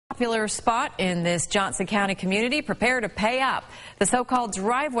popular spot in this Johnson County community. Prepare to pay up. The so-called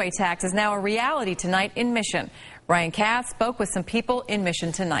driveway tax is now a reality tonight in Mission. Ryan Kath spoke with some people in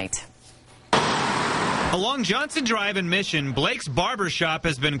Mission tonight. Along Johnson Drive in Mission, Blake's Barber Shop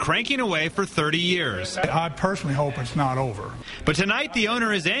has been cranking away for 30 years. I personally hope it's not over. But tonight the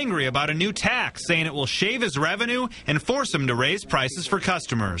owner is angry about a new tax, saying it will shave his revenue and force him to raise prices for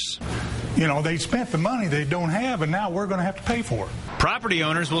customers. You know, they spent the money they don't have, and now we're going to have to pay for it. Property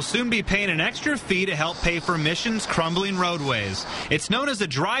owners will soon be paying an extra fee to help pay for Mission's crumbling roadways. It's known as a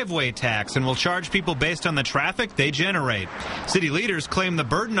driveway tax and will charge people based on the traffic they generate. City leaders claim the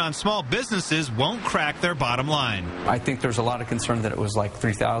burden on small businesses won't crack their bottom line. I think there's a lot of concern that it was like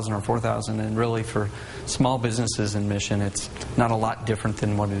 $3,000 or $4,000, and really for small businesses in Mission, it's not a lot different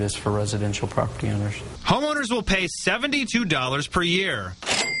than what it is for residential property owners. Homeowners will pay $72 per year.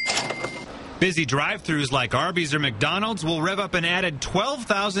 Busy drive-thrus like Arby's or McDonald's will rev up an added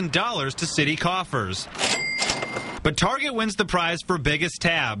 $12,000 to city coffers. But Target wins the prize for biggest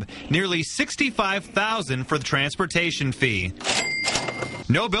tab, nearly $65,000 for the transportation fee.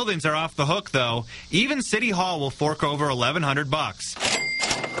 No buildings are off the hook, though. Even City Hall will fork over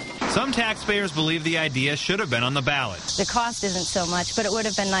 $1,100. Some taxpayers believe the idea should have been on the ballot. The cost isn't so much, but it would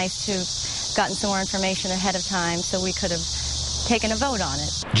have been nice to have gotten some more information ahead of time so we could have taken a vote on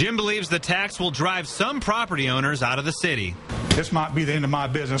it. Jim believes the tax will drive some property owners out of the city. This might be the end of my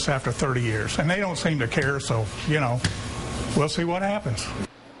business after 30 years, and they don't seem to care, so, you know, we'll see what happens.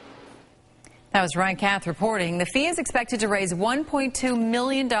 That was Ryan Kath reporting. The fee is expected to raise $1.2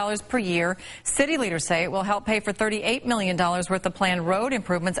 million per year. City leaders say it will help pay for $38 million worth of planned road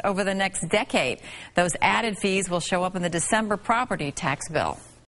improvements over the next decade. Those added fees will show up in the December property tax bill.